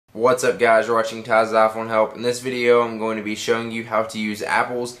What's up guys, you're watching Ty's iPhone Help. In this video I'm going to be showing you how to use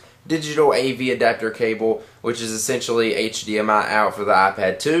Apple's digital AV adapter cable, which is essentially HDMI out for the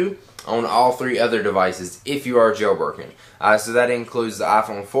iPad 2 on all three other devices if you are jailbroken. So that includes the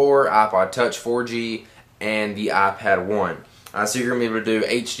iPhone 4, iPod Touch 4G, and the iPad 1. So you're going to be able to do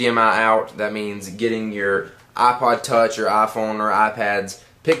HDMI out. That means getting your iPod Touch or iPhone or iPad's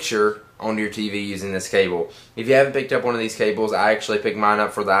picture onto your TV using this cable. If you haven't picked up one of these cables, I actually picked mine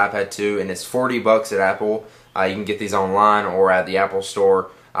up for the iPad 2 and it's $40 at Apple. You can get these online or at the Apple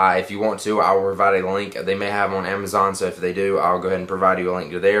store. If you want to, I'll provide a link. They may have them on Amazon, so if they do, I'll go ahead and provide you a link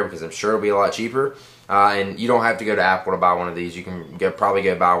to there because I'm sure it'll be a lot cheaper. And you don't have to go to Apple to buy one of these. You can probably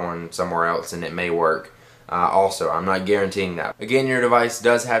go buy one somewhere else and it may work. Also, I'm not guaranteeing that. Again, your device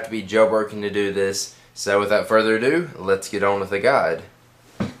does have to be jailbroken to do this. So without further ado, let's get on with the guide.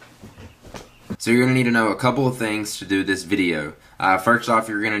 So you're going to need to know a couple of things to do this video. First off,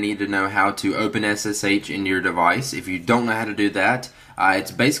 you're going to need to know how to open SSH in your device. If you don't know how to do that, it's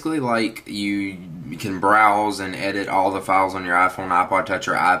basically like you can browse and edit all the files on your iPhone, iPod Touch,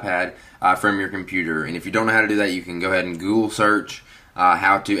 or iPad from your computer. And if you don't know how to do that, you can go ahead and Google search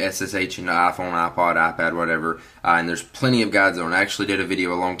how to SSH into iPhone, iPod, iPad, whatever. And there's plenty of guides on it. I actually did a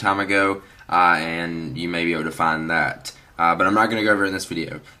video a long time ago, and you may be able to find that. But I'm not going to go over it in this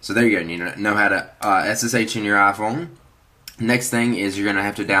video. So there you go. You need to know how to SSH in your iPhone. Next thing is you're going to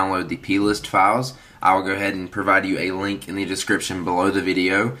have to download the plist files. I will go ahead and provide you a link in the description below the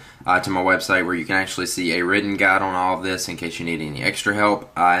video to my website where you can actually see a written guide on all of this in case you need any extra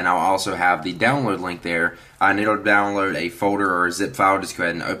help. And I'll also have the download link there. And it'll download a folder or a zip file. Just go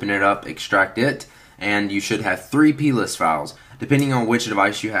ahead and open it up, extract it, and you should have 3 plist files. Depending on which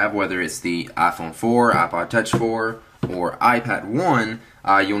device you have, whether it's the iPhone 4, iPod Touch 4, or iPad 1,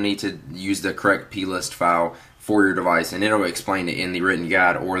 you'll need to use the correct plist file for your device, and it'll explain it in the written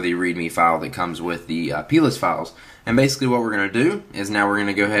guide or the README file that comes with the plist files. And basically what we're going to do is now we're going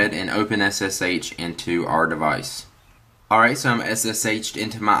to go ahead and open SSH into our device. Alright, so I'm SSH'd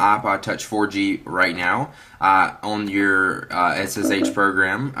into my iPod Touch 4G right now. On your SSH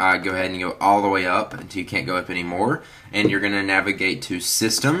program, go ahead and go all the way up until you can't go up anymore, and you're going to navigate to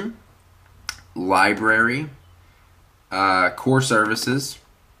System, Library, Core Services,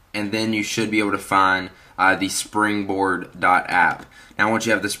 and then you should be able to find the springboard.app. Now once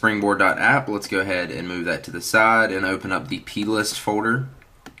you have the springboard.app, let's go ahead and move that to the side and open up the plist folder,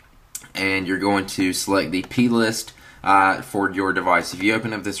 and you're going to select the plist for your device. If you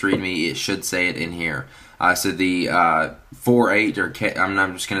open up this README, it should say it in here. So the 48, or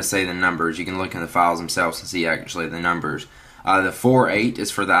I'm just going to say the numbers. You can look in the files themselves and see actually the numbers. The 48 is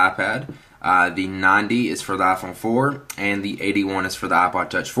for the iPad. The 90 is for the iPhone 4, and the 81 is for the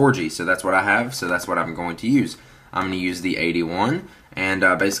iPod Touch 4G. So that's what I have, so that's what I'm going to use. I'm going to use the 81, and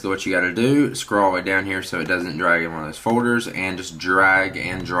basically what you got to do, scroll all the way down here so it doesn't drag in one of those folders, and just drag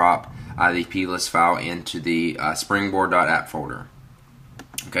and drop the plist file into the springboard.app folder.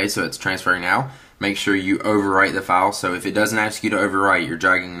 Okay, so it's transferring now. Make sure you overwrite the file. So if it doesn't ask you to overwrite, you're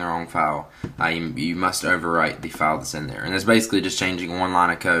dragging the wrong file. You must overwrite the file that's in there. And it's basically just changing one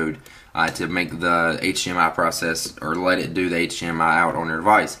line of code to make the HDMI process, or let it do the HDMI out on your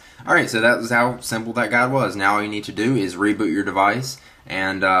device. Alright, so that was how simple that guide was. Now all you need to do is reboot your device,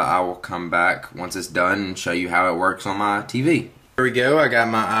 and I will come back once it's done and show you how it works on my TV. Here we go. I got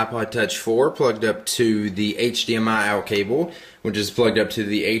my iPod Touch 4 plugged up to the HDMI out cable, which is plugged up to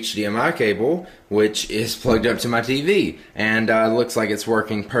the HDMI cable, which is plugged up to my TV. And it looks like it's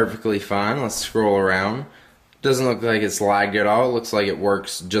working perfectly fine. Let's scroll around. Doesn't look like it's lagged at all. It looks like it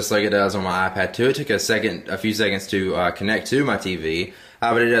works just like it does on my iPad 2. It took a few seconds to connect to my TV,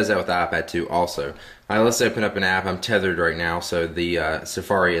 but it does that with the iPad 2 also. Let's open up an app. I'm tethered right now, so the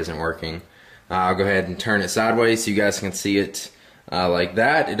Safari isn't working. I'll go ahead and turn it sideways so you guys can see it like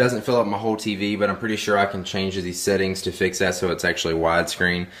that. It doesn't fill up my whole TV, but I'm pretty sure I can change these settings to fix that so it's actually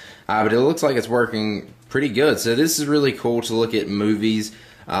widescreen. But it looks like it's working pretty good. So this is really cool to look at movies,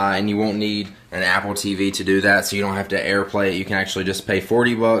 and you won't need an Apple TV to do that, so you don't have to AirPlay it. You can actually just pay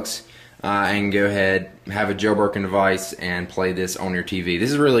 $40 and go ahead, have a jailbroken device, and play this on your TV. This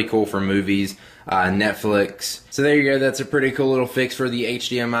is really cool for movies, Netflix. So there you go. That's a pretty cool little fix for the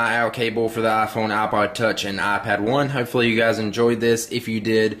HDMI out cable for the iPhone, iPod Touch, and iPad 1. Hopefully you guys enjoyed this. If you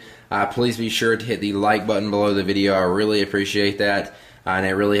did, please be sure to hit the like button below the video. I really appreciate that. And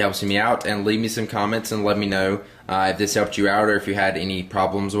it really helps me out. And leave me some comments and let me know if this helped you out or if you had any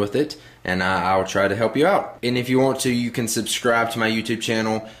problems with it, and I'll try to help you out. And if you want to, you can subscribe to my YouTube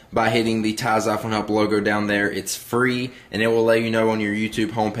channel by hitting the Ty's iPhone Help logo down there. It's free, and it will let you know on your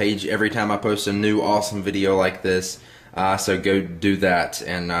YouTube homepage every time I post a new awesome video like this. So go do that,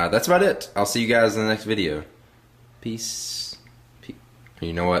 and that's about it. I'll see you guys in the next video. Peace.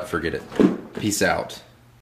 You know what? Forget it. Peace out.